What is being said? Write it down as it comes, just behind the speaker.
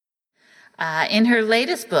In her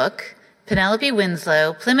latest book, Penelope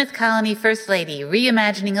Winslow, Plymouth Colony First Lady,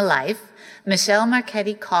 Reimagining a Life, Michelle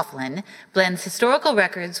Marchetti Coughlin blends historical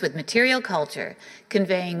records with material culture,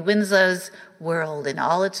 conveying Winslow's world in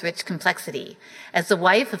all its rich complexity. As the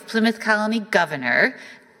wife of Plymouth Colony Governor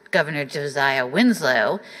Josiah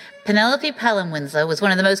Winslow, Penelope Pelham Winslow was one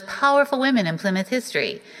of the most powerful women in Plymouth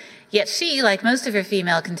history. Yet she, like most of her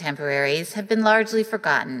female contemporaries, have been largely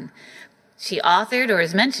forgotten. She authored or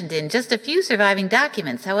is mentioned in just a few surviving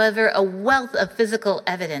documents. However, a wealth of physical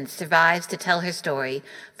evidence survives to tell her story,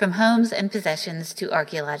 from homes and possessions to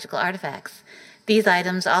archaeological artifacts. These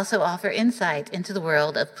items also offer insight into the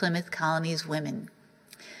world of Plymouth Colony's women.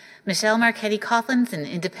 Michelle Marchetti Coughlin's an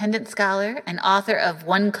independent scholar and author of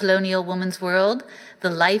One Colonial Woman's World, The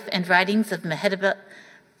Life and Writings of Meheteba,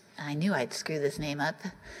 I knew I'd screw this name up,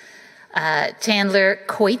 Chandler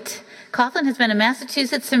Coit. Coughlin has been a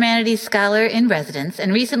Massachusetts Humanities Scholar in Residence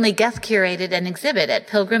and recently guest curated an exhibit at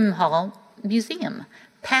Pilgrim Hall Museum,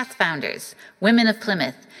 Pathfounders, Women of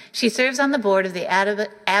Plymouth. She serves on the board of the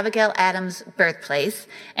Abigail Adams Birthplace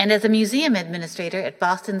and as a museum administrator at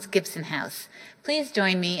Boston's Gibson House. Please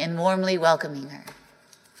join me in warmly welcoming her.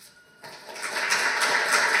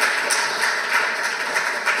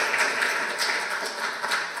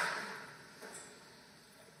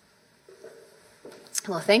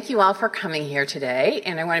 Well, thank you all for coming here today,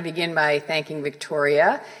 and I want to begin by thanking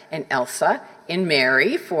Victoria and Elsa and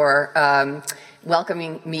Mary for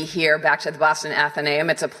welcoming me here back to the Boston Athenaeum.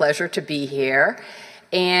 It's a pleasure to be here.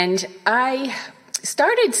 And I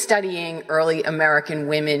started studying early American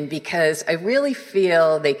women because I really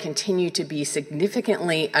feel they continue to be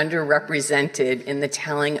significantly underrepresented in the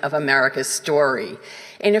telling of America's story.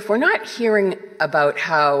 And if we're not hearing about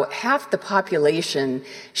how half the population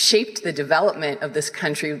shaped the development of this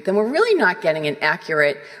country, then we're really not getting an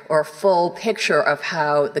accurate or full picture of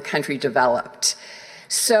how the country developed.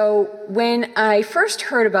 So when I first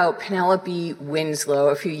heard about Penelope Winslow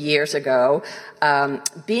a few years ago,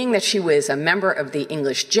 being that she was a member of the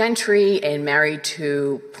English gentry and married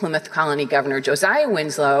to Plymouth Colony Governor Josiah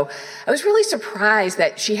Winslow, I was really surprised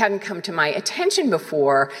that she hadn't come to my attention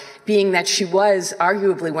before, being that she was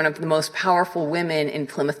arguably one of the most powerful women in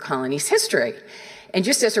Plymouth Colony's history. And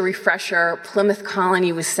just as a refresher, Plymouth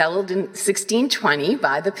Colony was settled in 1620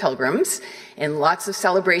 by the Pilgrims, and lots of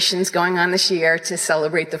celebrations going on this year to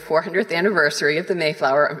celebrate the 400th anniversary of the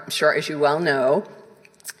Mayflower, I'm sure as you well know.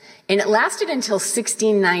 And it lasted until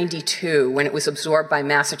 1692, when it was absorbed by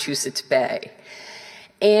Massachusetts Bay.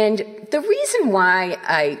 And the reason why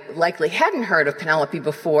I likely hadn't heard of Penelope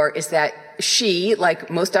before is that she, like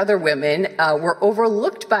most other women, were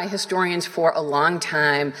overlooked by historians for a long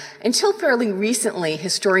time. Until fairly recently,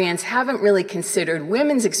 historians haven't really considered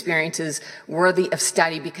women's experiences worthy of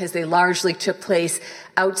study because they largely took place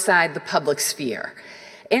outside the public sphere.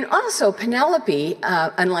 And also, Penelope,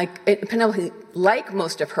 like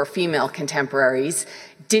most of her female contemporaries,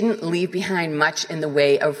 didn't leave behind much in the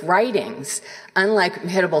way of writings. Unlike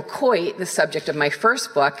Meheteba Coit, the subject of my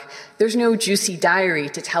first book, there's no juicy diary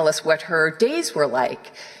to tell us what her days were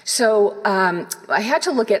like. So I had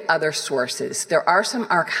to look at other sources. There are some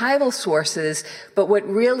archival sources, but what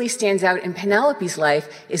really stands out in Penelope's life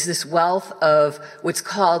is this wealth of what's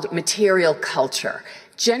called material culture,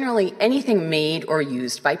 generally anything made or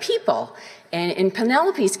used by people. And in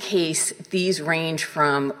Penelope's case, these range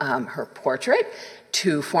from her portrait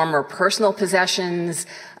to former personal possessions,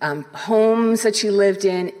 homes that she lived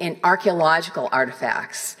in, and archaeological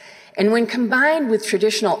artifacts. And when combined with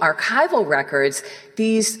traditional archival records,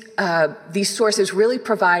 these sources really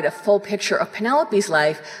provide a full picture of Penelope's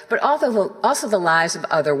life, but also the lives of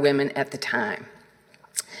other women at the time.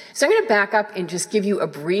 So I'm going to back up and just give you a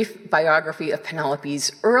brief biography of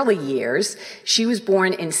Penelope's early years. She was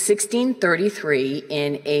born in 1633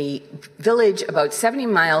 in a village about 70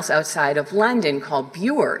 miles outside of London called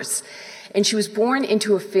Bures. And she was born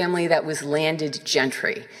into a family that was landed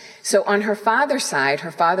gentry. So on her father's side,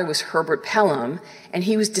 her father was Herbert Pelham, and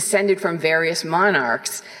he was descended from various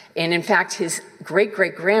monarchs. And in fact, his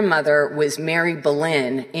great-great-grandmother was Mary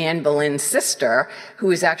Boleyn, Anne Boleyn's sister, who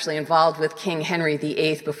was actually involved with King Henry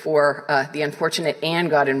VIII before the unfortunate Anne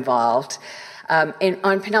got involved. And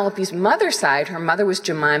on Penelope's mother's side, her mother was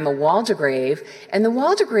Jemima Waldegrave, and the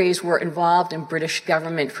Waldegraves were involved in British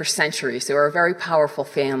government for centuries. They were a very powerful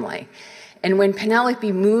family. And when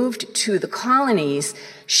Penelope moved to the colonies,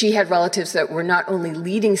 she had relatives that were not only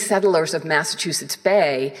leading settlers of Massachusetts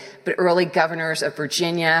Bay, but early governors of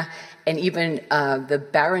Virginia, and even the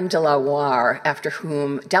Baron de la Warre, after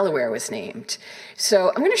whom Delaware was named. So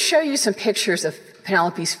I'm going to show you some pictures of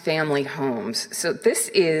Penelope's family homes. So this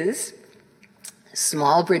is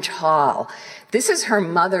Smallbridge Hall. This is her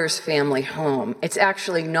mother's family home. It's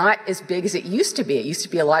actually not as big as it used to be. It used to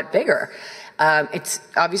be a lot bigger. It's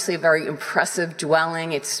obviously a very impressive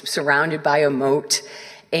dwelling. It's surrounded by a moat.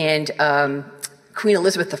 And Queen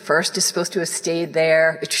Elizabeth I is supposed to have stayed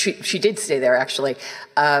there. She did stay there, actually.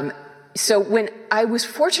 So when I was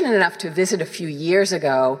fortunate enough to visit a few years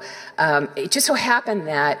ago, it just so happened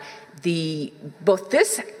that both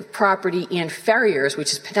this property and Ferriers,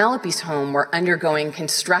 which is Penelope's home, were undergoing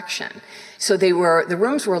construction. So the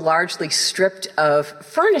rooms were largely stripped of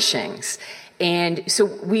furnishings. And so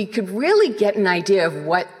we could really get an idea of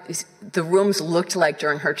what the rooms looked like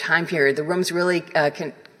during her time period. The rooms really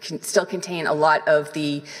can still contain a lot of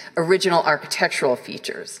the original architectural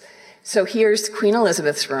features. So here's Queen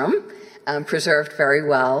Elizabeth's room, preserved very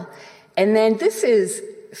well. And then this is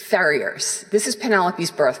Ferriers. This is Penelope's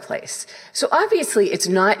birthplace. So obviously it's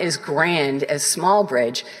not as grand as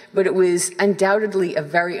Smallbridge, but it was undoubtedly a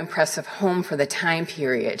very impressive home for the time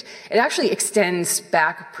period. It actually extends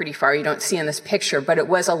back pretty far. You don't see in this picture, but it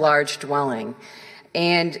was a large dwelling.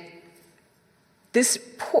 And this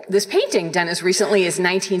painting, done as recently as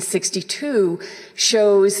 1962,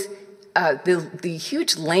 shows the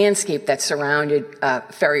huge landscape that surrounded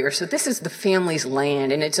Ferrier. So this is the family's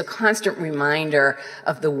land, and it's a constant reminder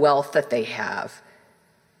of the wealth that they have.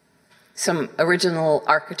 Some original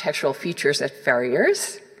architectural features at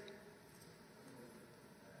Ferrier's.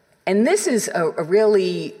 And this is a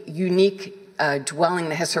really unique dwelling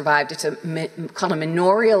that has survived. It's called a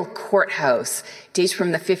manorial courthouse. Dates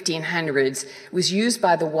from the 1500s. It was used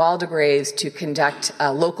by the Waldegraves to conduct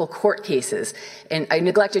local court cases. And I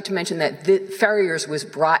neglected to mention that Ferriers was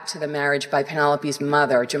brought to the marriage by Penelope's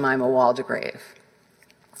mother, Jemima Waldegrave.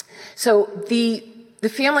 So the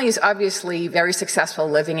family is obviously very successful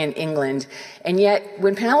living in England, and yet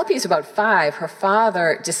when Penelope is about 5, her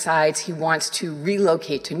father decides he wants to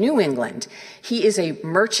relocate to New England. He is a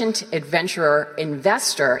merchant, adventurer,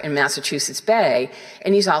 investor in Massachusetts Bay,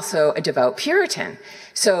 and he's also a devout Puritan.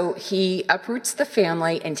 So he uproots the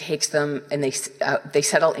family and takes them, and they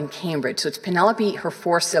settle in Cambridge. So it's Penelope, her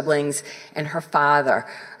 4 siblings, and her father.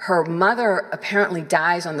 Her mother apparently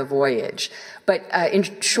dies on the voyage. But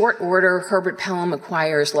in short order, Herbert Pelham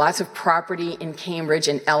acquires lots of property in Cambridge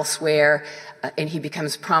and elsewhere, and he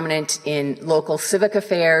becomes prominent in local civic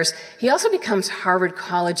affairs. He also becomes Harvard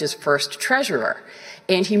College's first treasurer,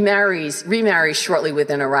 and he remarries shortly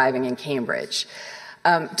within arriving in Cambridge.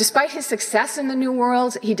 Despite his success in the New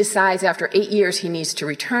World, he decides after 8 years he needs to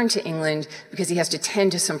return to England because he has to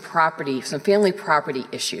tend to some family property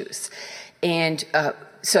issues. And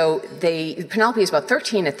so Penelope is about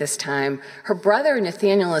 13 at this time. Her brother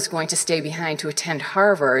Nathaniel is going to stay behind to attend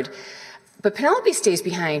Harvard, but Penelope stays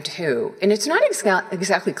behind too. And it's not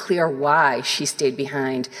exactly clear why she stayed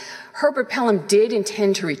behind. Herbert Pelham did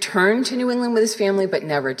intend to return to New England with his family, but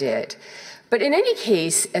never did. But in any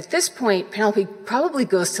case, at this point, Penelope probably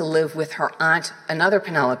goes to live with her aunt, another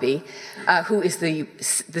Penelope, who is the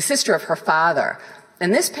sister of her father.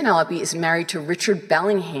 And this Penelope is married to Richard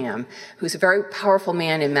Bellingham, who's a very powerful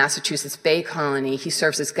man in Massachusetts Bay Colony. He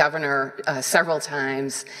serves as governor several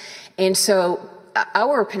times. And so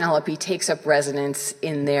our Penelope takes up residence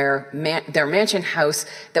in their mansion house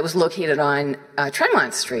that was located on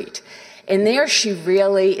Tremont Street. And there she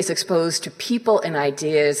really is exposed to people and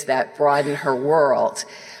ideas that broaden her world.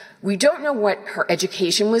 We don't know what her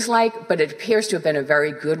education was like, but it appears to have been a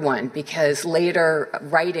very good one because later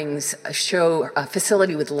writings show a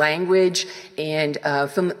facility with language and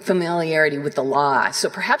familiarity with the law. So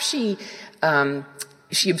perhaps she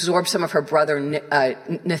absorbed some of her brother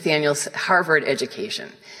Nathaniel's Harvard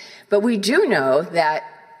education. But we do know that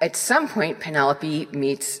at some point Penelope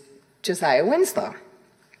meets Josiah Winslow.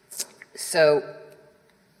 So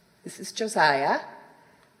this is Josiah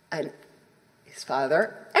and his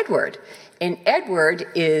father, Edward. And Edward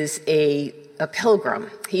is a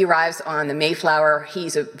pilgrim. He arrives on the Mayflower.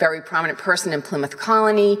 He's a very prominent person in Plymouth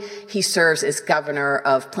Colony. He serves as governor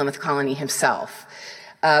of Plymouth Colony himself.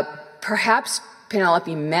 Perhaps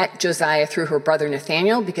Penelope met Josiah through her brother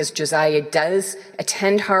Nathaniel because Josiah does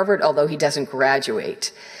attend Harvard, although he doesn't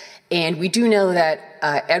graduate. And we do know that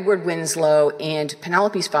Edward Winslow and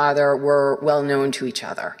Penelope's father were well known to each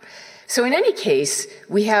other. So in any case,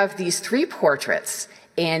 we have these 3 portraits,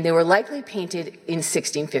 and they were likely painted in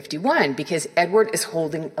 1651 because Edward is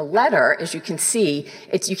holding a letter, as you can see.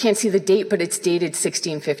 You can't see the date, but it's dated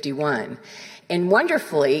 1651. And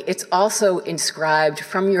wonderfully, it's also inscribed,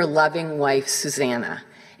 "From your loving wife, Susanna."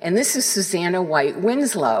 And this is Susanna White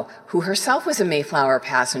Winslow, who herself was a Mayflower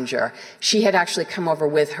passenger. She had actually come over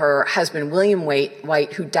with her husband, William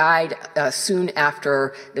White, who died soon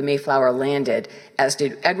after the Mayflower landed, as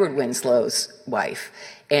did Edward Winslow's wife.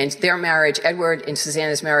 And their marriage, Edward and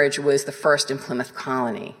Susanna's marriage, was the first in Plymouth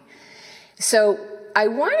Colony. So I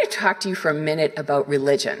want to talk to you for a minute about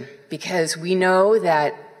religion, because we know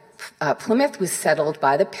that Plymouth was settled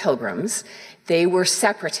by the Pilgrims. They were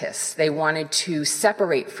separatists. They wanted to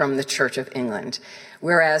separate from the Church of England,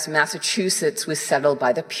 whereas Massachusetts was settled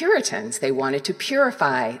by the Puritans. They wanted to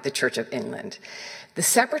purify the Church of England. The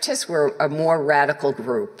separatists were a more radical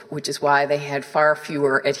group, which is why they had far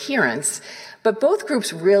fewer adherents, but both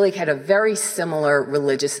groups really had a very similar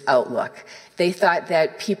religious outlook. They thought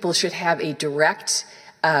that people should have a direct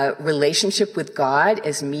relationship with God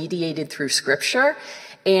as mediated through Scripture,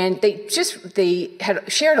 and they had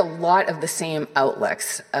shared a lot of the same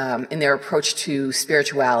outlooks in their approach to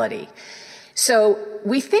spirituality. So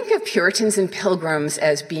we think of Puritans and Pilgrims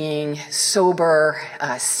as being sober,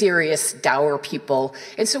 serious, dour people.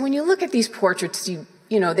 And so when you look at these portraits, you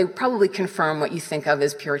know, they probably confirm what you think of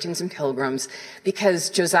as Puritans and Pilgrims,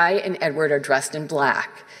 because Josiah and Edward are dressed in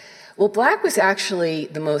black. Well, black was actually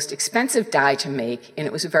the most expensive dye to make, and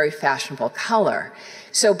it was a very fashionable color.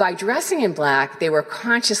 So by dressing in black, they were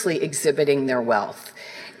consciously exhibiting their wealth.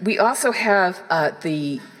 We also have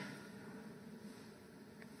the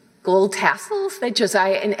gold tassels that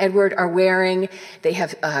Josiah and Edward are wearing. They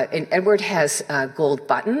have, and Edward has gold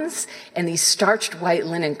buttons and these starched white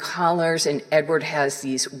linen collars, and Edward has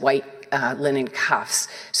these white linen cuffs.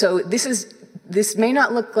 So this may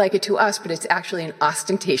not look like it to us, but it's actually an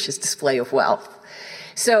ostentatious display of wealth.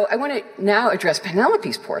 So I want to now address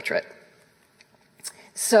Penelope's portrait.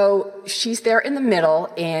 So she's there in the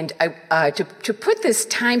middle, and to put this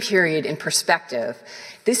time period in perspective,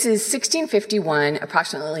 this is 1651,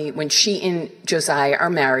 approximately when she and Josiah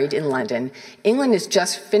are married in London. England is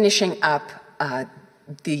just finishing up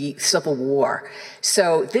the Civil War.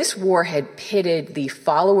 So this war had pitted the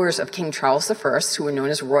followers of King Charles I, who were known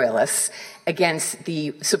as Royalists, against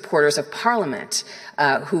the supporters of Parliament,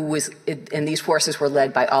 and these forces were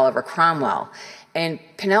led by Oliver Cromwell. And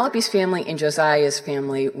Penelope's family and Josiah's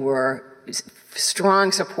family were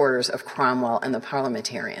strong supporters of Cromwell and the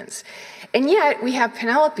parliamentarians. And yet we have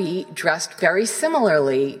Penelope dressed very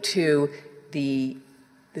similarly to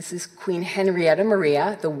this is Queen Henrietta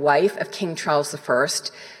Maria, the wife of King Charles I,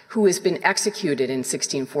 who has been executed in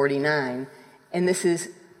 1649. And this is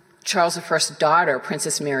Charles I's daughter,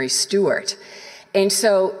 Princess Mary Stuart. And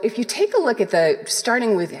so if you take a look at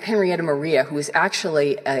starting with Henrietta Maria, who is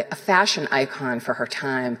actually a fashion icon for her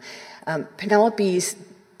time, Penelope's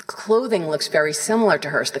clothing looks very similar to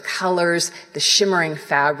hers, the colors, the shimmering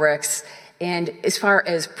fabrics. And as far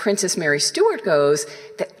as Princess Mary Stuart goes,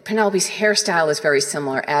 Penelope's hairstyle is very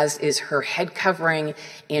similar, as is her head covering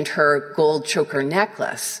and her gold choker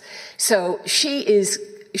necklace. So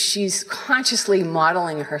she's consciously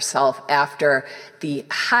modeling herself after the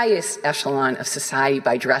highest echelon of society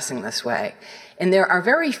by dressing this way. And there are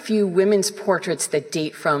very few women's portraits that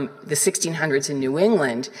date from the 1600s in New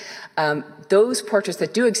England. Those portraits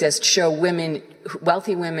that do exist show women,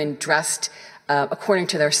 wealthy women, dressed according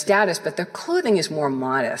to their status, but their clothing is more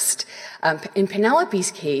modest. In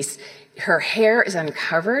Penelope's case, her hair is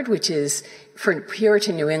uncovered, which is, for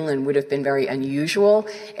Puritan New England, would have been very unusual.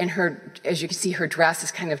 And as you can see, her dress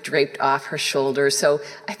is kind of draped off her shoulders. So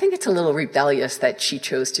I think it's a little rebellious that she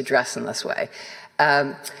chose to dress in this way.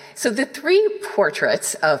 So the three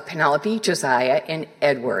portraits of Penelope, Josiah, and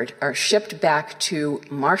Edward are shipped back to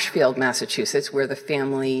Marshfield, Massachusetts, where the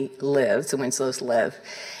family lives, the Winslows live.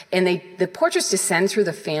 And the portraits descend through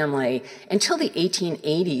the family until the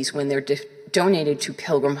 1880s, when they're donated to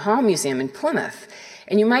Pilgrim Hall Museum in Plymouth.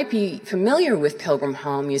 And you might be familiar with Pilgrim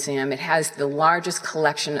Hall Museum. It has the largest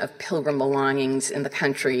collection of pilgrim belongings in the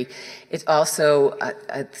country. It's also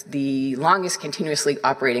the longest continuously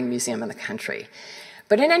operating museum in the country.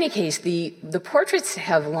 But in any case, the portraits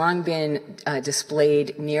have long been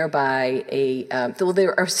displayed nearby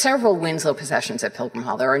there are several Winslow possessions at Pilgrim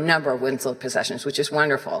Hall. There are a number of Winslow possessions, which is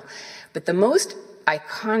wonderful. But the most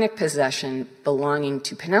iconic possession belonging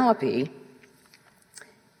to Penelope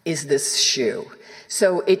is this shoe.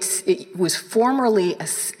 So it was formerly a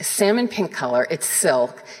salmon pink color. It's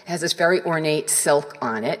silk. It has this very ornate silk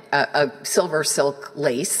on it, a silver silk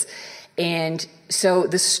lace. And so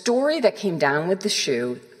the story that came down with the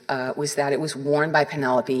shoe was that it was worn by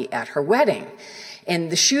Penelope at her wedding.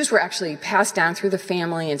 And the shoes were actually passed down through the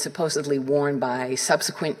family and supposedly worn by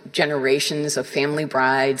subsequent generations of family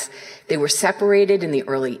brides. They were separated in the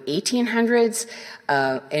early 1800s,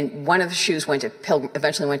 and one of the shoes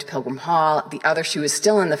eventually went to Pilgrim Hall. The other shoe is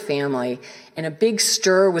still in the family, and a big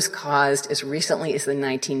stir was caused as recently as the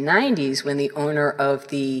 1990s when the owner of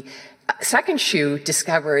the second shoe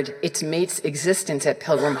discovered its mate's existence at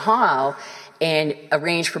Pilgrim Hall and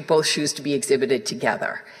arranged for both shoes to be exhibited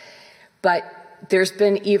together. But there's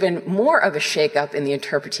been even more of a shakeup in the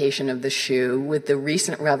interpretation of the shoe with the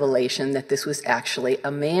recent revelation that this was actually a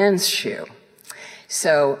man's shoe.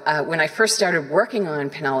 So when I first started working on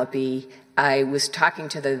Penelope, I was talking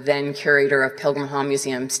to the then curator of Pilgrim Hall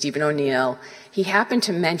Museum, Stephen O'Neill. He happened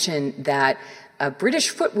to mention that a British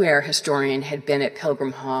footwear historian had been at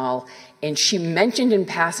Pilgrim Hall, and she mentioned in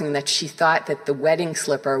passing that she thought that the wedding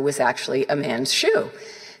slipper was actually a man's shoe.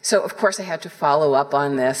 So, of course, I had to follow up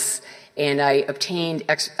on this, and I obtained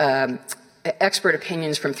expert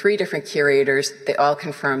opinions from 3 different curators. They all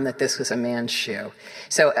confirmed that this was a man's shoe.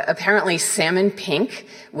 So apparently salmon pink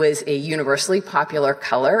was a universally popular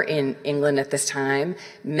color in England at this time.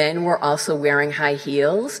 Men were also wearing high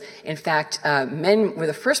heels. In fact, men were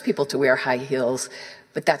the first people to wear high heels,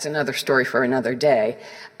 but that's another story for another day.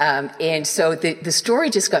 And so the story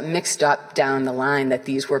just got mixed up down the line that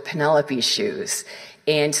these were Penelope's shoes.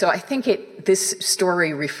 And so I think this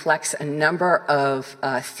story reflects a number of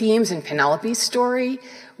themes in Penelope's story.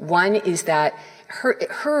 One is that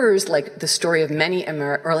hers, like the story of many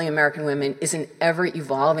early American women, is an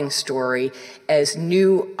ever-evolving story as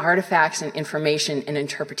new artifacts and information and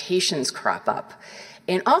interpretations crop up.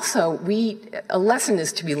 And also, a lesson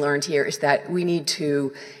is to be learned here is that we need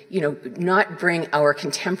to, not bring our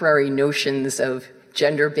contemporary notions of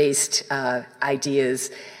gender-based ideas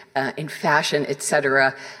in fashion, et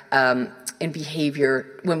cetera, in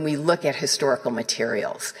behavior when we look at historical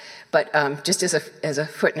materials. But just as a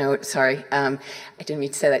footnote, sorry, I didn't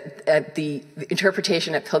mean to say that, the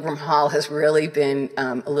interpretation at Pilgrim Hall has really been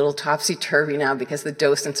a little topsy-turvy now because the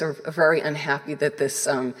docents are very unhappy that this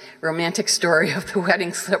romantic story of the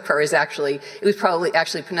wedding slipper it was probably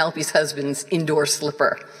actually Penelope's husband's indoor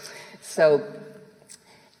slipper. So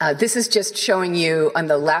this is just showing you on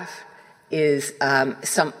the left is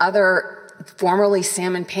some other formerly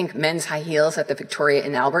salmon pink men's high heels at the Victoria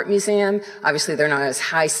and Albert Museum. Obviously, they're not as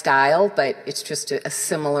high style, but it's just a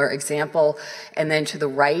similar example. And then to the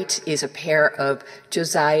right is a pair of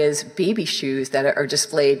Josiah's baby shoes that are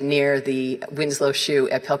displayed near the Winslow shoe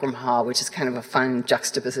at Pilgrim Hall, which is kind of a fun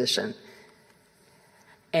juxtaposition.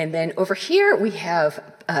 And then over here we have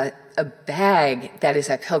a bag that is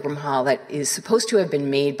at Pilgrim Hall that is supposed to have been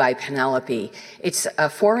made by Penelope. It's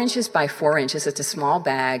 4 inches by 4 inches. It's a small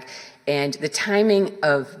bag. And the timing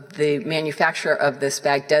of the manufacture of this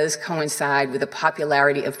bag does coincide with the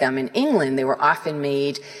popularity of them in England. They were often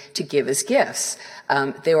made to give as gifts.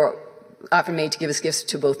 They were often made to give as gifts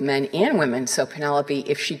to both men and women. So Penelope,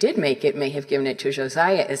 if she did make it, may have given it to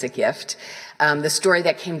Josiah as a gift. The story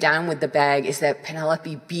that came down with the bag is that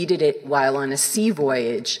Penelope beaded it while on a sea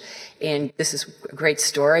voyage. And this is a great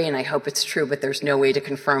story, and I hope it's true, but there's no way to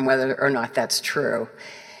confirm whether or not that's true.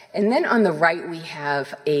 And then on the right, we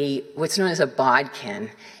have what's known as a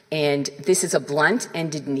bodkin. And this is a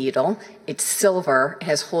blunt-ended needle. It's silver. It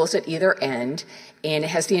has holes at either end, and it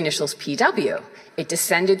has the initials PW. It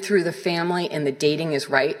descended through the family, and the dating is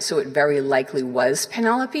right, so it very likely was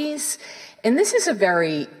Penelope's. And this is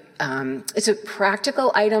it's a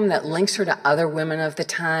practical item that links her to other women of the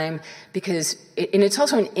time and it's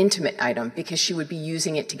also an intimate item because she would be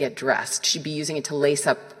using it to get dressed. She'd be using it to lace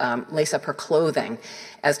up her clothing,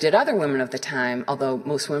 as did other women of the time, although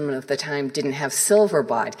most women of the time didn't have silver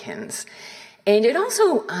bodkins. And it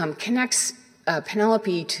also connects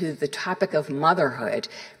Penelope to the topic of motherhood,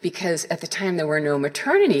 because at the time there were no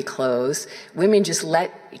maternity clothes. Women just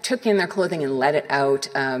took in their clothing and let it out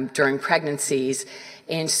during pregnancies.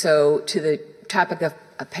 And so to the topic of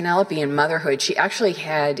Penelope and motherhood, she actually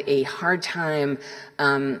had a hard time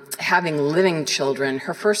having living children.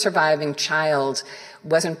 Her first surviving child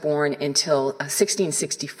wasn't born until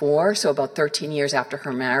 1664, so about 13 years after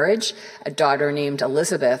her marriage, a daughter named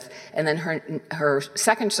Elizabeth. And then her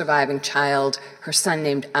second surviving child, her son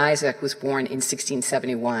named Isaac, was born in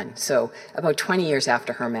 1671, so about 20 years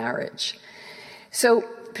after her marriage. So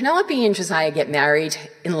Penelope and Josiah get married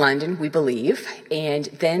in London, we believe, and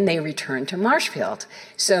then they return to Marshfield.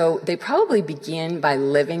 So they probably begin by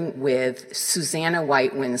living with Susanna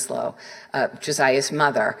White Winslow, Josiah's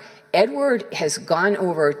mother. Edward has gone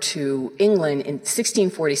over to England in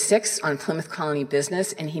 1646 on Plymouth Colony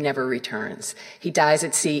business, and he never returns. He dies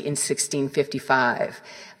at sea in 1655,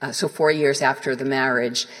 so 4 years after the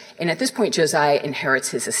marriage. And at this point, Josiah inherits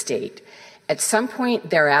his estate. At some point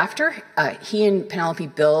thereafter, he and Penelope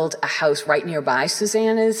build a house right nearby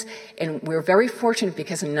Susanna's, and we're very fortunate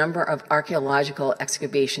because a number of archaeological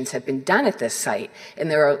excavations have been done at this site, and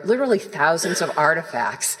there are literally thousands of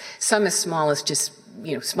artifacts, some as small as just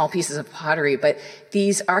small pieces of pottery, but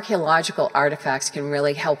these archaeological artifacts can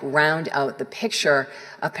really help round out the picture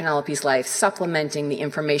of Penelope's life, supplementing the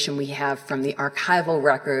information we have from the archival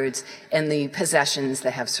records and the possessions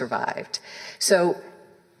that have survived. So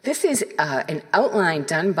this is an outline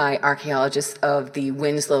done by archaeologists of the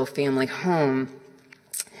Winslow family home,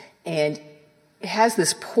 and it has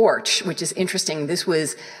this porch, which is interesting. This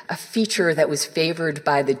was a feature that was favored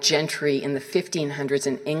by the gentry in the 1500s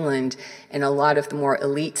in England, and a lot of the more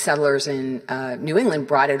elite settlers in New England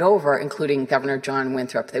brought it over, including Governor John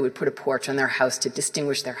Winthrop. They would put a porch on their house to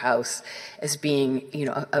distinguish their house as being,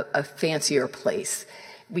 a fancier place.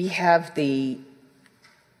 We have the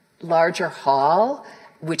larger hall,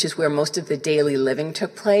 which is where most of the daily living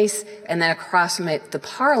took place, and then across from it, the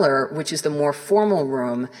parlor, which is the more formal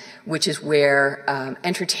room, which is where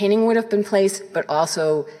entertaining would have been placed, but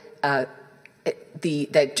also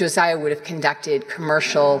that Josiah would have conducted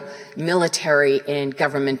commercial, military, and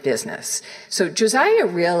government business. So Josiah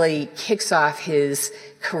really kicks off his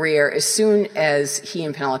career as soon as he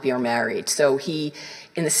and Penelope are married. So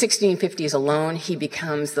in the 1650s alone, he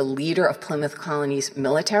becomes the leader of Plymouth Colony's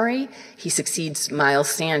military. He succeeds Miles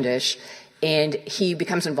Standish, and he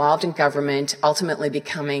becomes involved in government, ultimately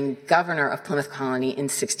becoming governor of Plymouth Colony in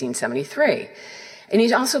 1673. And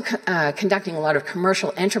he's also conducting a lot of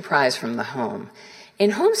commercial enterprise from the home.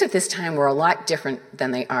 And homes at this time were a lot different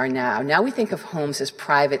than they are now. Now we think of homes as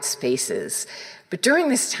private spaces. But during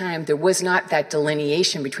this time, there was not that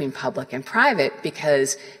delineation between public and private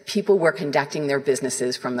because people were conducting their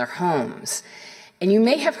businesses from their homes. And you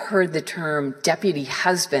may have heard the term deputy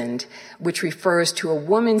husband, which refers to a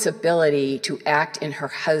woman's ability to act in her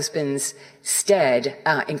husband's stead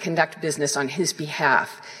and conduct business on his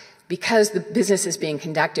behalf. Because the business is being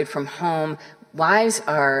conducted from home, wives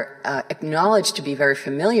are acknowledged to be very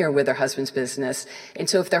familiar with their husband's business. And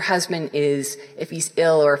so if their husband if he's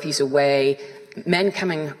ill or if he's away, men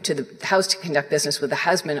coming to the house to conduct business with the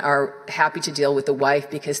husband are happy to deal with the wife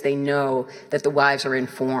because they know that the wives are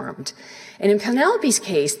informed. And in Penelope's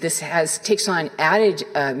case, this takes on added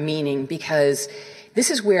meaning because this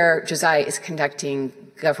is where Josiah is conducting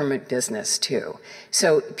government business too.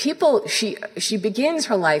 So she begins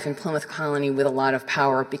her life in Plymouth Colony with a lot of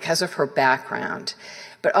power because of her background,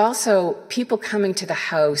 but also people coming to the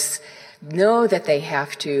house know that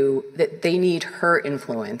they need her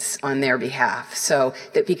influence on their behalf. So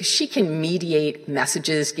that because she can mediate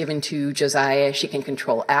messages given to Josiah, she can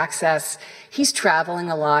control access. He's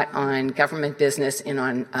traveling a lot on government business and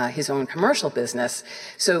on his own commercial business.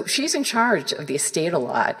 So she's in charge of the estate a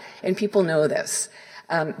lot, and people know this.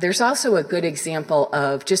 There's also a good example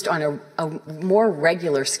of just on a more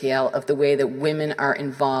regular scale of the way that women are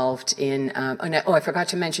involved in, I forgot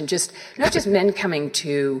to mention not just men coming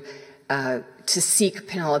to seek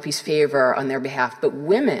Penelope's favor on their behalf, but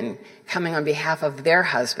women coming on behalf of their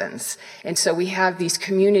husbands. And so we have these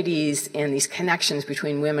communities and these connections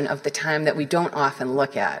between women of the time that we don't often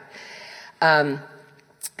look at.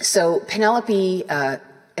 So Penelope,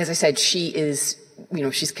 as I said, she's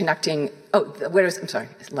conducting, I'm sorry,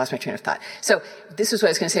 I lost my train of thought. So this is what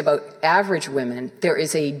I was going to say about average women. There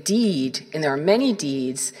is a deed, and there are many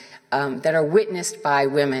deeds that are witnessed by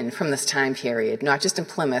women from this time period, not just in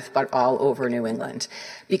Plymouth, but all over New England.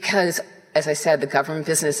 Because, as I said, the government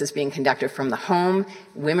business is being conducted from the home.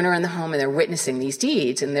 Women are in the home, and they're witnessing these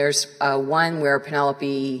deeds. And there's one where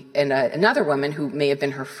Penelope and another woman who may have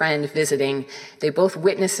been her friend visiting, they both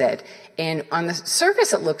witness it. And on the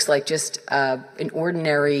surface, it looks like just an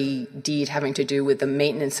ordinary deed having to do with the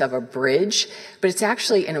maintenance of a bridge, but it's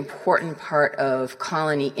actually an important part of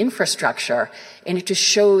colony infrastructure, and it just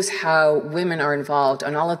shows how women are involved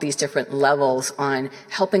on all of these different levels on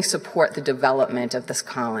helping support the development of this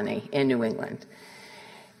colony in New England.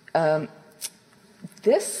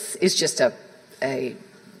 This is just a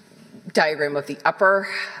diagram of the upper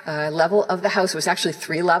level of the house. It was actually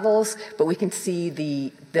 3 levels, but we can see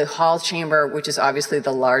the hall chamber, which is obviously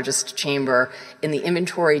the largest chamber. In the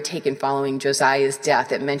inventory taken following Josiah's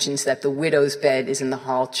death, it mentions that the widow's bed is in the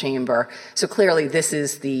hall chamber. So clearly this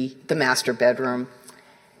is the master bedroom.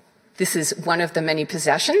 This is one of the many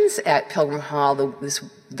possessions at Pilgrim Hall, this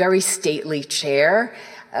very stately chair.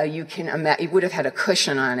 it would have had a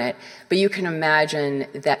cushion on it, but you can imagine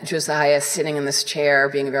that Josiah sitting in this chair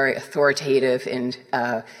being very authoritative and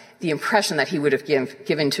the impression that he would have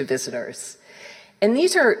given to visitors. And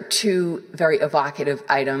these are two very evocative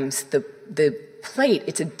items. The plate,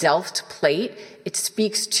 it's a Delft plate. It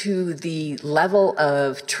speaks to the level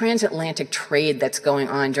of transatlantic trade that's going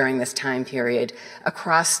on during this time period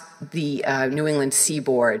across the New England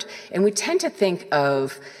seaboard. And we tend to think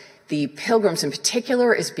of the Pilgrims in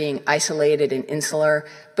particular as being isolated and insular,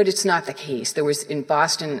 but it's not the case. There was in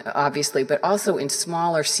Boston, obviously, but also in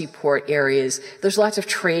smaller seaport areas, there's lots of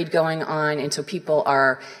trade going on, and so people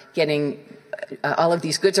are getting all of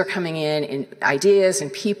these goods are coming in, and ideas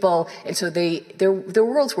and people, and so their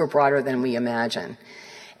worlds were broader than we imagine.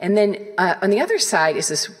 And then on the other side is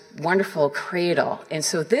this wonderful cradle, and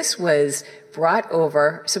so this was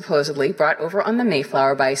supposedly brought over on the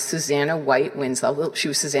Mayflower by Susanna White Winslow. She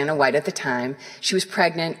was Susanna White at the time. She was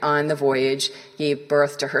pregnant on the voyage, gave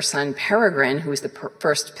birth to her son Peregrine, who was the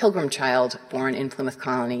first Pilgrim child born in Plymouth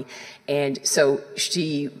Colony. And so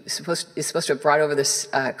she is supposed to have brought over this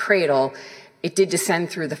cradle. It did descend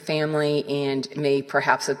through the family and may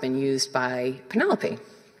perhaps have been used by Penelope.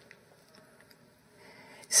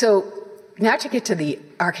 So now to get to the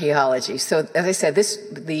archaeology. So as I said,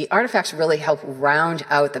 the artifacts really help round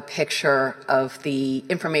out the picture of the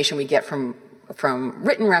information we get from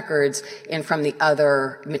written records and from the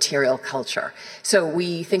other material culture. So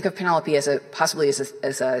we think of Penelope possibly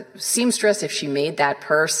as a seamstress if she made that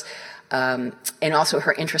purse, and also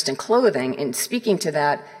her interest in clothing. And speaking to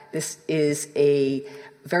that, this is a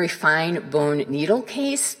very fine bone needle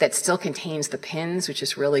case that still contains the pins, which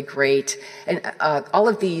is really great. And all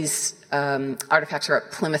of these artifacts are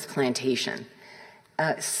at Plymouth Plantation.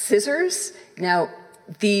 Scissors, now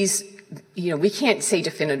these, we can't say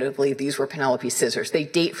definitively these were Penelope's scissors. They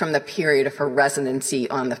date from the period of her residency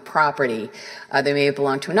on the property. They may have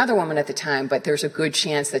belonged to another woman at the time, but there's a good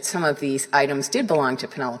chance that some of these items did belong to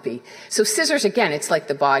Penelope. So scissors, again, it's like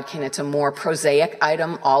the bodkin. It's a more prosaic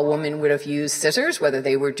item. All women would have used scissors, whether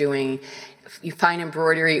they were doing fine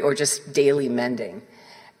embroidery or just daily mending.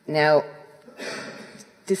 Now,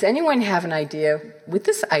 does anyone have an idea what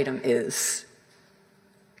this item is?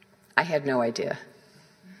 I had no idea.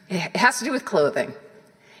 It has to do with clothing.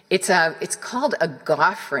 It's called a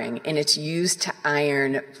goff ring, and it's used to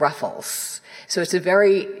iron ruffles. So it's had a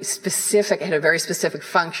very specific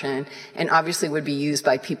function, and obviously would be used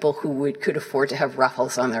by people who could afford to have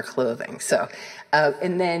ruffles on their clothing. So,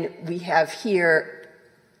 and then we have here,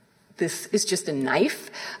 this is just a knife,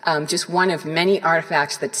 just one of many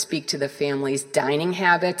artifacts that speak to the family's dining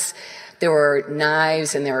habits. There were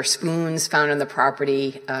knives and there were spoons found on the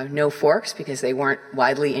property, no forks because they weren't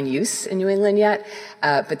widely in use in New England yet.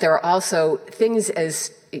 But there are also things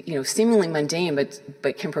as, seemingly mundane,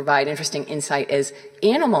 but can provide interesting insight as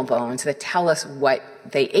animal bones that tell us what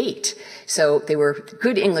they ate. So they were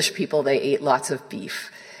good English people. They ate lots of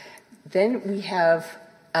beef. Then we have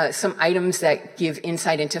some items that give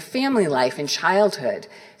insight into family life and childhood.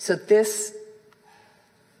 So this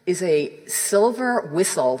is a silver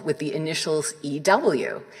whistle with the initials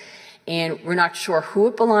EW. And we're not sure who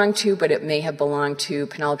it belonged to, but it may have belonged to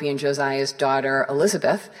Penelope and Josiah's daughter,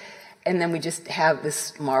 Elizabeth. And then we just have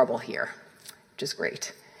this marble here, which is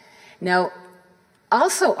great. Now,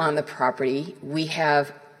 also on the property, we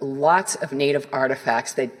have lots of native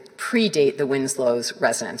artifacts that predate the Winslows'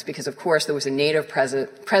 residence, because of course there was a native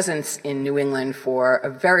presence in New England for a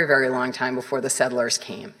very, very long time before the settlers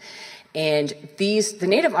came. And the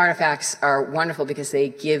native artifacts are wonderful because they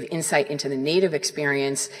give insight into the native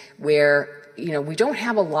experience where, we don't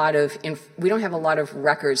have a lot of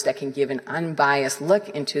records that can give an unbiased look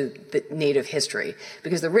into the native history,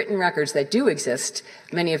 because the written records that do exist,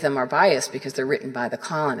 many of them are biased because they're written by the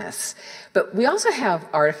colonists. But we also have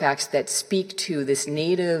artifacts that speak to this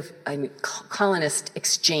native colonist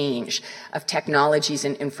exchange of technologies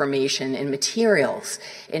and information and materials.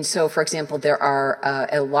 And so, for example, there are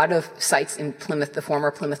a lot of sites in Plymouth, the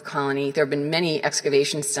former Plymouth colony. There have been many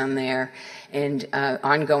excavations done there and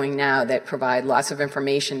ongoing now that provide lots of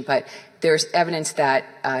information, but there's evidence that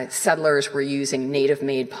settlers were using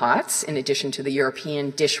native-made pots in addition to the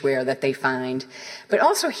European dishware that they find. But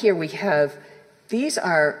also here we have, these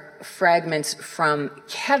are fragments from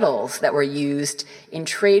kettles that were used in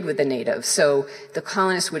trade with the natives. So the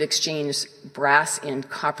colonists would exchange brass and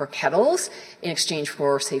copper kettles in exchange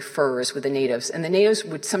for, say, furs with the natives. And the natives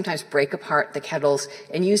would sometimes break apart the kettles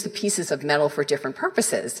and use the pieces of metal for different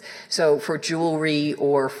purposes. So for jewelry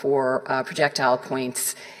or for projectile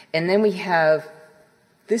points. And then we have,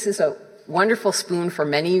 this is wonderful spoon for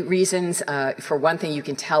many reasons. For one thing, you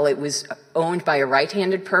can tell it was owned by a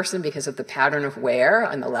right-handed person because of the pattern of wear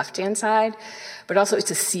on the left-hand side, but also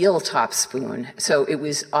it's a seal-top spoon. So it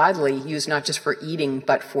was oddly used not just for eating,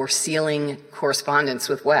 but for sealing correspondence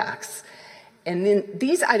with wax. And then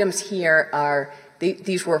these items here are,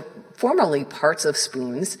 these were formerly parts of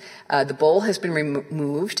spoons. The bowl has been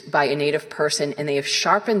removed by a native person, and they have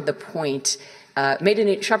sharpened the point, sharpened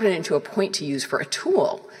it into a point to use for a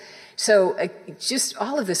tool. So just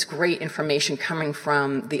all of this great information coming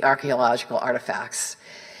from the archaeological artifacts.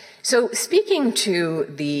 So speaking to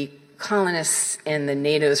the colonists and the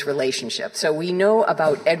natives' relationship, so we know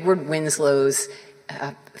about Edward Winslow's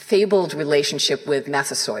fabled relationship with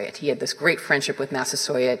Massasoit. He had this great friendship with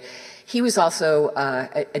Massasoit. He was also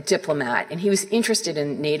a diplomat, and he was interested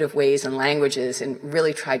in native ways and languages and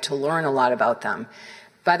really tried to learn a lot about them.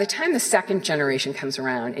 By the time the second generation comes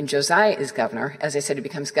around and Josiah is governor, as I said, he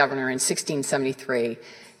becomes governor in 1673,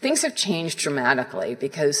 things have changed dramatically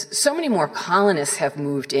because so many more colonists have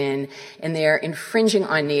moved in and they're infringing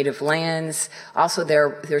on native lands. Also,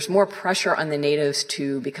 there's more pressure on the natives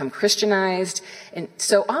to become Christianized. And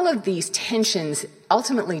so all of these tensions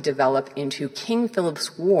ultimately develop into King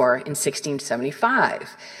Philip's War in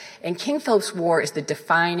 1675. And King Philip's War is the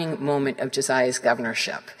defining moment of Josiah's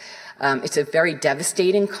governorship. It's a very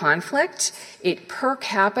devastating conflict. It per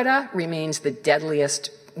capita remains the deadliest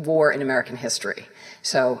war in American history.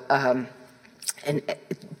 So, and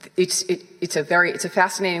it's a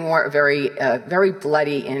fascinating war, a very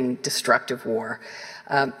bloody and destructive war.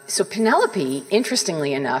 So Penelope,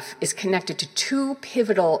 interestingly enough, is connected to two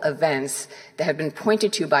pivotal events that have been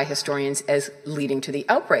pointed to by historians as leading to the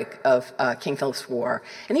outbreak of King Philip's War.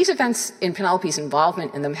 And these events in Penelope's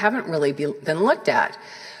involvement in them haven't really been looked at.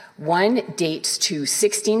 One dates to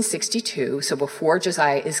 1662, so before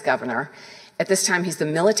Josiah is governor. At this time, he's the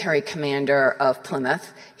military commander of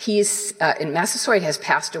Plymouth. And Massasoit has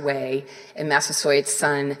passed away, and Massasoit's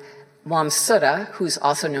son, Wamsutta, who's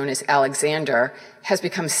also known as Alexander, has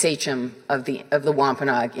become sachem of the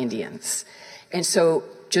Wampanoag Indians. And so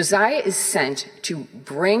Josiah is sent to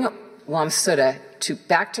bring Wamsutta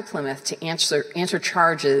back to Plymouth to answer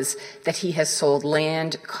charges that he has sold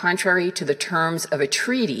land contrary to the terms of a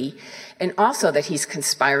treaty, and also that he's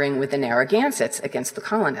conspiring with the Narragansetts against the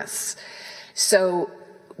colonists. So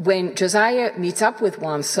when Josiah meets up with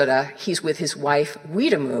Wamsutta, he's with his wife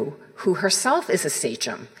Weetamoo, who herself is a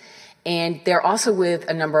sachem, and they're also with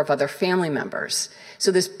a number of other family members.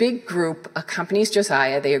 So this big group accompanies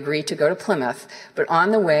Josiah. They agree to go to Plymouth, but on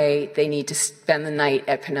the way, they need to spend the night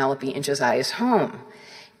at Penelope and Josiah's home.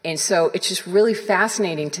 And so it's just really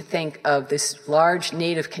fascinating to think of this large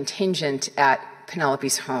native contingent at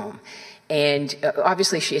Penelope's home. And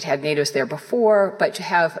obviously she had natives there before, but to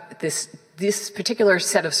have this particular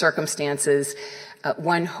set of circumstances,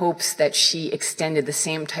 one hopes that she extended the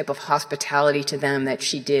same type of hospitality to them that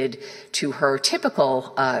she did to her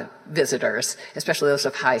typical visitors, especially those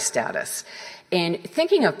of high status. And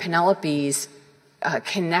thinking of Penelope's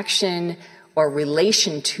connection or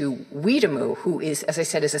relation to Weetamoo, who is, as I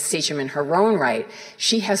said, is a sachem in her own right,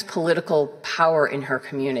 she has political power in her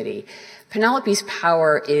community. Penelope's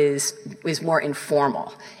power is more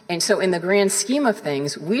informal. And so in the grand scheme of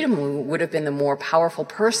things, Weetamoo would have been the more powerful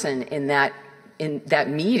person in that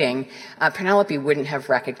meeting. Penelope wouldn't have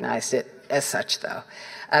recognized it as such, though.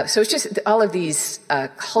 So it's just all of these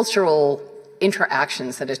cultural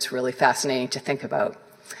interactions that it's really fascinating to think about.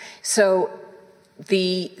 So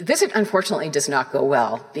the visit, unfortunately, does not go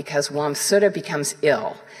well because Wamsutta becomes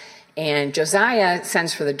ill. And Josiah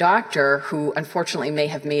sends for the doctor, who unfortunately may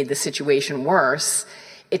have made the situation worse.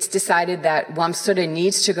 It's decided that Wamsutta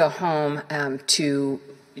needs to go home to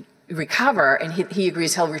recover, and he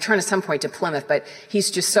agrees he'll return at some point to Plymouth, but he's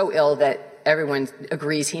just so ill that everyone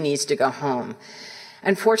agrees he needs to go home.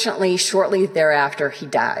 Unfortunately, shortly thereafter, he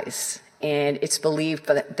dies, and it's believed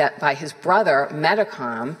that by his brother,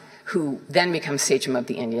 Metacom, who then becomes sachem of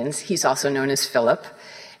the Indians, he's also known as Philip,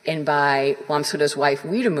 and by Wamsutta's wife,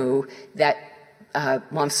 Weetamoo, that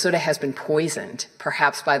Wamsutta has been poisoned,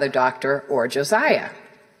 perhaps by the doctor or Josiah.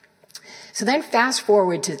 So then fast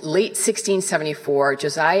forward to late 1674,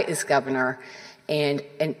 Josiah is governor, and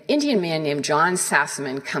an Indian man named John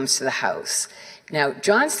Sassaman comes to the house. Now,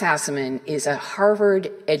 John Sassaman is a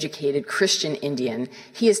Harvard-educated Christian Indian.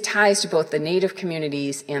 He has ties to both the native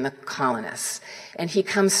communities and the colonists. And he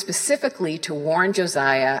comes specifically to warn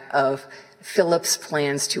Josiah of Philip's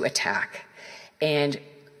plans to attack. And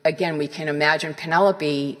again, we can imagine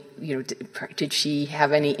Penelope, did she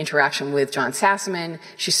have any interaction with John Sassamon?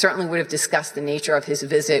 She certainly would have discussed the nature of his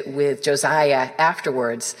visit with Josiah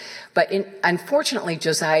afterwards. But unfortunately,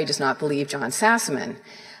 Josiah does not believe John Sassamon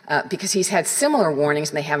because he's had similar warnings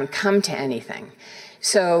and they haven't come to anything.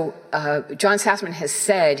 So John Sassamon has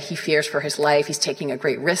said he fears for his life. He's taking a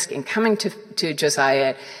great risk in coming to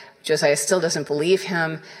Josiah. Josiah still doesn't believe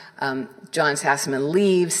him. John Sassamon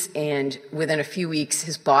leaves, and within a few weeks,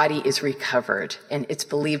 his body is recovered, and it's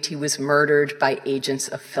believed he was murdered by agents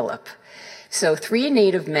of Philip. So 3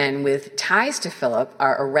 native men with ties to Philip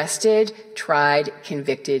are arrested, tried,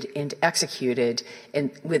 convicted, and executed,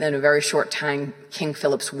 and within a very short time, King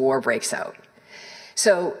Philip's War breaks out.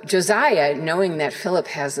 So Josiah, knowing that Philip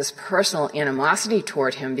has this personal animosity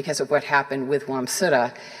toward him because of what happened with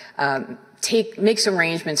Wamsutta, makes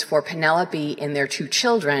arrangements for Penelope and their 2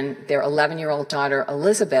 children, their 11-year-old daughter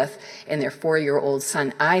Elizabeth and their 4-year-old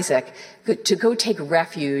son Isaac, to go take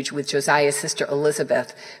refuge with Josiah's sister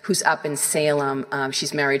Elizabeth, who's up in Salem.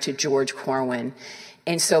 She's married to George Corwin.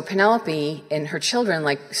 And so Penelope and her children,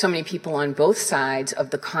 like so many people on both sides of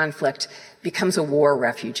the conflict, becomes a war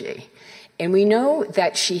refugee. And we know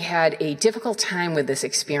that she had a difficult time with this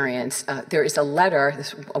experience. There is a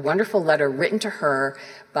wonderful letter written to her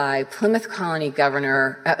by Plymouth Colony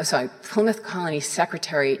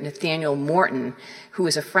Secretary Nathaniel Morton, who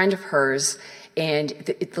is a friend of hers. And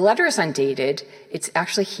the letter is undated. It's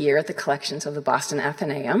actually here at the collections of the Boston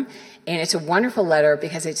Athenaeum. And it's a wonderful letter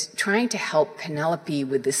because it's trying to help Penelope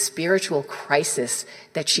with the spiritual crisis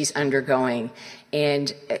that she's undergoing.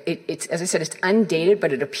 And it's, as I said, it's undated,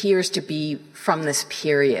 but it appears to be from this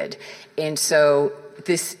period. And so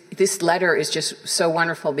this letter is just so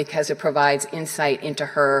wonderful because it provides insight into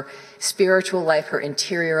her spiritual life, her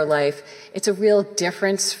interior life. It's a real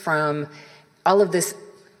difference from all of this,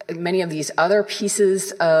 many of these other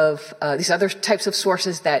pieces of, these other types of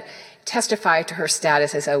sources that testify to her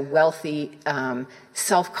status as a wealthy,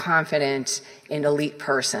 self-confident, and elite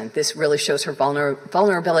person. This really shows her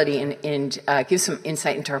vulnerability and gives some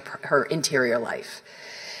insight into her interior life.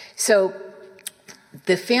 So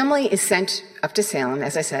the family is sent up to Salem,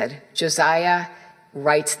 as I said. Josiah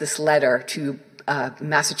writes this letter to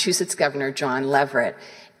Massachusetts Governor John Leverett,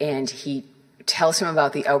 and he tells him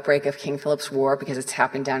about the outbreak of King Philip's War because it's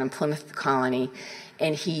happened down in Plymouth Colony.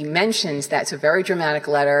 And he mentions that it's a very dramatic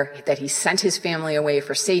letter, that he sent his family away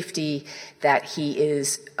for safety, that he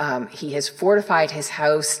has fortified his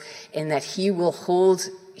house, and that he will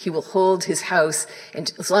hold his house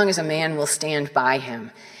as long as a man will stand by him.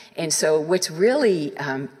 And so what's really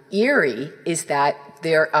eerie is that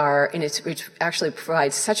there are, and it actually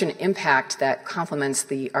provides such an impact that complements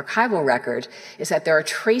the archival record, is that there are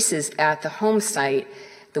traces at the home site,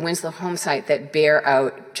 the Winslow home site, that bear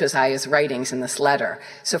out Josiah's writings in this letter.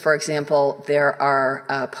 So, for example, there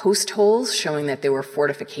are post holes showing that there were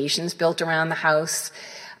fortifications built around the house.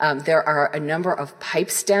 There are a number of pipe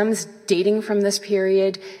stems dating from this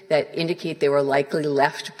period that indicate they were likely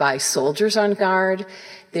left by soldiers on guard.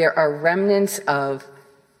 There are remnants of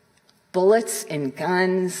bullets and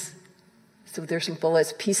guns. So there's some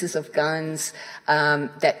bullets, pieces of guns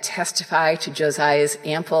that testify to Josiah's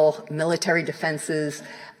ample military defenses.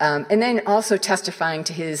 And then also testifying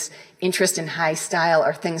to his interest in high style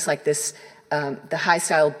are things like this, the high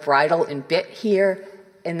style bridle and bit here,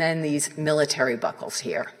 and then these military buckles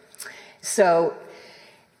here. So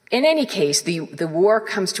in any case, the war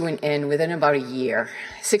comes to an end within about a year.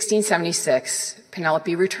 1676,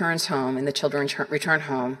 Penelope returns home and the children return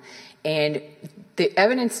home. And the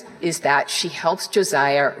evidence is that she helps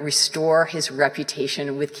Josiah restore his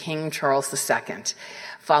reputation with King Charles II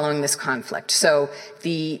following this conflict. So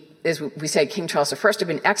as we said, King Charles I had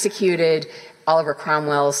been executed. Oliver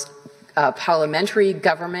Cromwell's parliamentary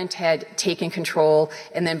government had taken control.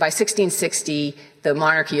 And then by 1660, the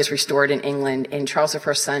monarchy is restored in England, and Charles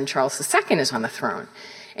I's son, Charles II, is on the throne.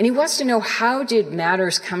 And he wants to know, how did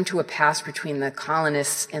matters come to a pass between the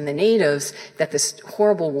colonists and the natives that this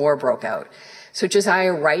horrible war broke out? So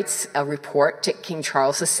Josiah writes a report to King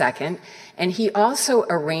Charles II, and he also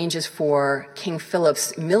arranges for King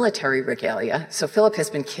Philip's military regalia. So Philip has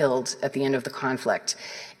been killed at the end of the conflict.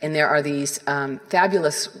 And there are these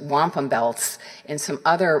fabulous wampum belts and some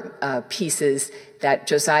other pieces that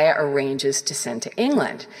Josiah arranges to send to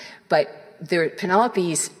England. But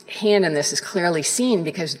Penelope's hand in this is clearly seen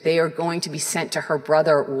because they are going to be sent to her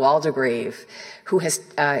brother Waldegrave, who has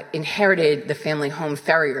inherited the family home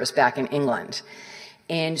Ferriers back in England.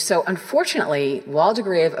 And so, unfortunately,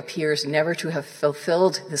 Waldegrave appears never to have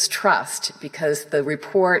fulfilled this trust because the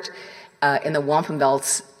report in the wampum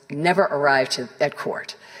belts never arrived at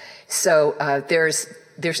court. So there's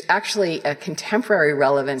there's actually a contemporary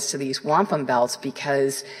relevance to these wampum belts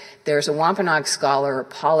because there's a Wampanoag scholar,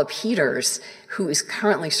 Paula Peters, who is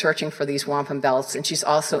currently searching for these wampum belts, and she's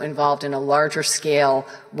also involved in a larger scale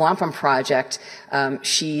wampum project.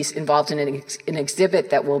 She's involved in an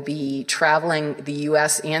exhibit that will be traveling the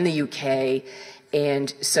US and the UK,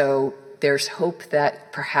 and so there's hope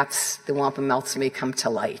that perhaps the wampum belts may come to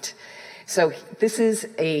light. So this is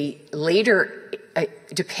a later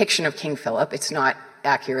depiction of King Philip. It's not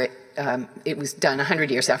accurate. It was done 100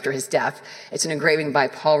 years after his death. It's an engraving by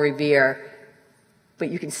Paul Revere, but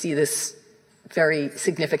you can see this very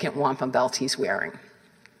significant wampum belt he's wearing.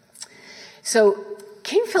 So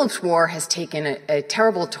King Philip's War has taken a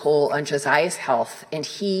terrible toll on Josiah's health, and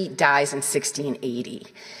he dies in 1680.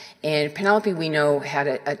 And Penelope, we know, had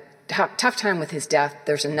a tough time with his death.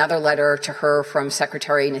 There's another letter to her from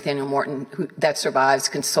Secretary Nathaniel Morton that survives,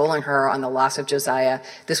 consoling her on the loss of Josiah.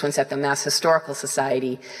 This one's at the Mass Historical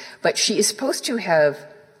Society. But she is supposed to have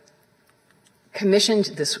commissioned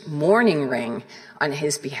this mourning ring on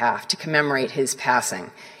his behalf to commemorate his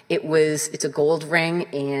passing. It's a gold ring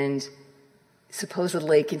and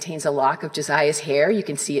supposedly contains a lock of Josiah's hair. You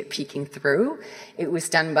can see it peeking through. It was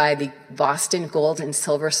done by the Boston gold and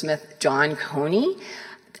silversmith John Coney.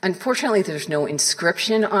 Unfortunately, there's no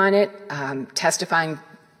inscription on it testifying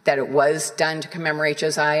that it was done to commemorate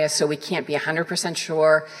Josiah, so we can't be 100%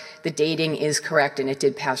 sure. The dating is correct, and it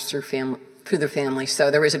did pass through the family, so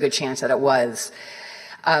there is a good chance that it was.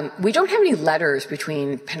 We don't have any letters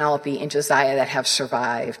between Penelope and Josiah that have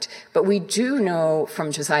survived, but we do know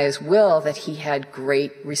from Josiah's will that he had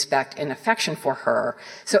great respect and affection for her.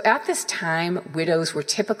 So at this time, widows were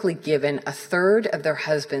typically given a third of their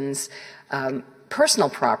husband's personal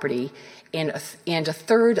property and a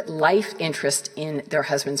third life interest in their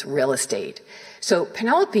husband's real estate. So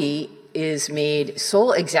Penelope is made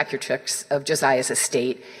sole executrix of Josiah's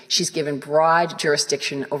estate. She's given broad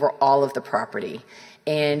jurisdiction over all of the property.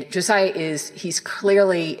 And Josiah he's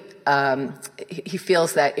clearly, he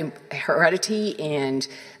feels that heredity and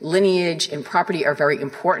lineage and property are very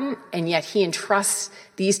important, and yet he entrusts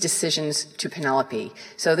these decisions to Penelope.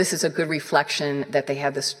 So this is a good reflection that they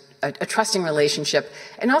have a trusting relationship,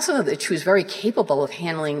 and also that she was very capable of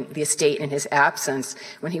handling the estate in his absence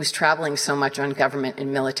when he was traveling so much on government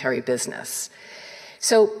and military business.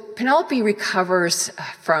 So Penelope recovers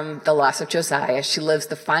from the loss of Josiah. She lives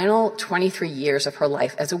the final 23 years of her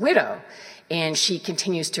life as a widow, and she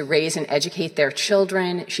continues to raise and educate their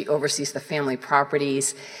children. She oversees the family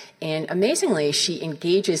properties, and amazingly, she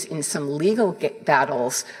engages in some legal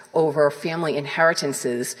battles over family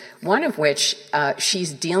inheritances, one of which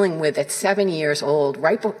she's dealing with at 7 years old,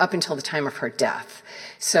 right up until the time of her death.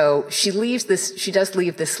 So she does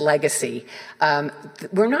leave this legacy.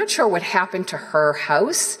 We're not sure what happened to her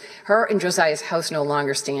house. Her and Josiah's house no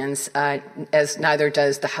longer stands, as neither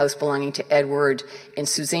does the house belonging to Edward and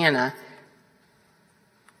Susanna.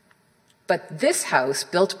 But this house,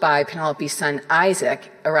 built by Penelope's son Isaac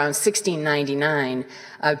around 1699,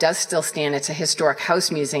 does still stand. It's a historic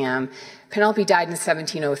house museum. Penelope died in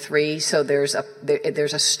 1703, so there's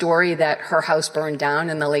a story that her house burned down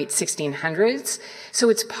in the late 1600s. So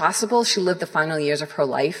it's possible she lived the final years of her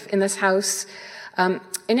life in this house. In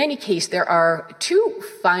any case, there are two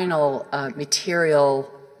final material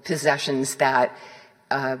possessions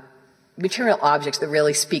material objects that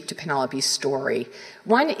really speak to Penelope's story.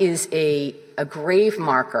 One is a grave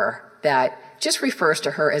marker that just refers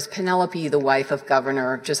to her as Penelope, the wife of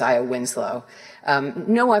Governor Josiah Winslow.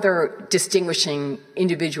 No other distinguishing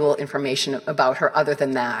individual information about her other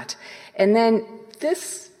than that. And then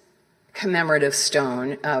this commemorative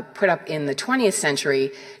stone put up in the 20th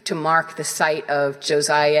century to mark the site of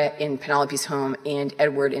Josiah in Penelope's home and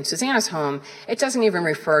Edward in Susanna's home. It doesn't even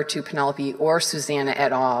refer to Penelope or Susanna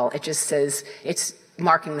at all. It just says it's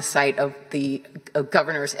marking the site of the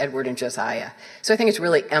governors Edward and Josiah. So I think it's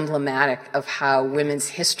really emblematic of how women's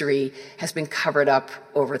history has been covered up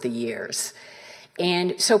over the years.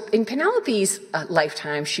 And so in Penelope's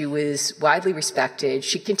lifetime, she was widely respected.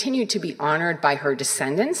 She continued to be honored by her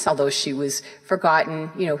descendants, although she was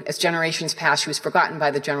forgotten, as generations passed, she was forgotten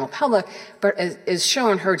by the general public. But as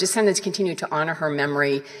shown, her descendants continued to honor her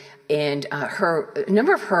memory, and a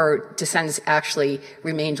number of her descendants actually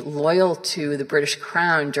remained loyal to the British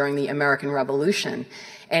Crown during the American Revolution.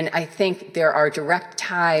 And I think there are direct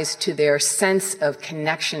ties to their sense of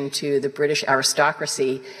connection to the British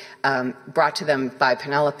aristocracy brought to them by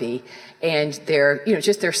Penelope, and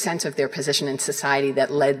just their sense of their position in society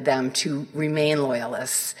that led them to remain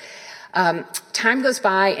loyalists. Time goes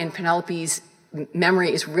by, and Penelope's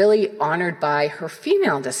memory is really honored by her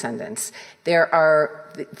female descendants. There are,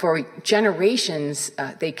 for generations,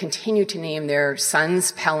 they continue to name their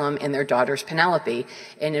sons Pelham and their daughters Penelope.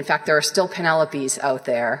 And in fact, there are still Penelopes out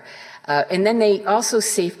there. And then they also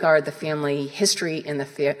safeguard the family history and the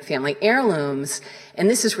family heirlooms. And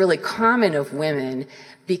this is really common of women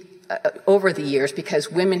over the years, because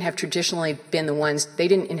women have traditionally been the ones, they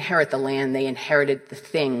didn't inherit the land, they inherited the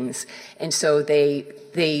things. And so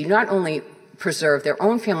they not only preserve their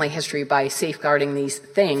own family history by safeguarding these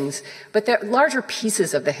things, but they're larger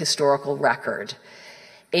pieces of the historical record.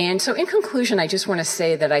 And so in conclusion, I just want to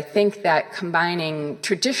say that I think that combining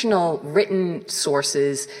traditional written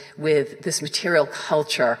sources with this material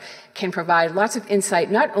culture can provide lots of insight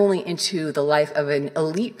not only into the life of an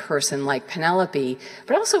elite person like Penelope,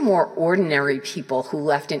 but also more ordinary people who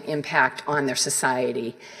left an impact on their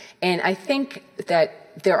society. And I think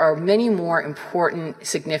that there are many more important,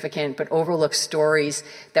 significant, but overlooked stories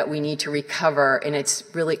that we need to recover, and it's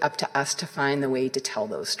really up to us to find the way to tell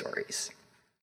those stories.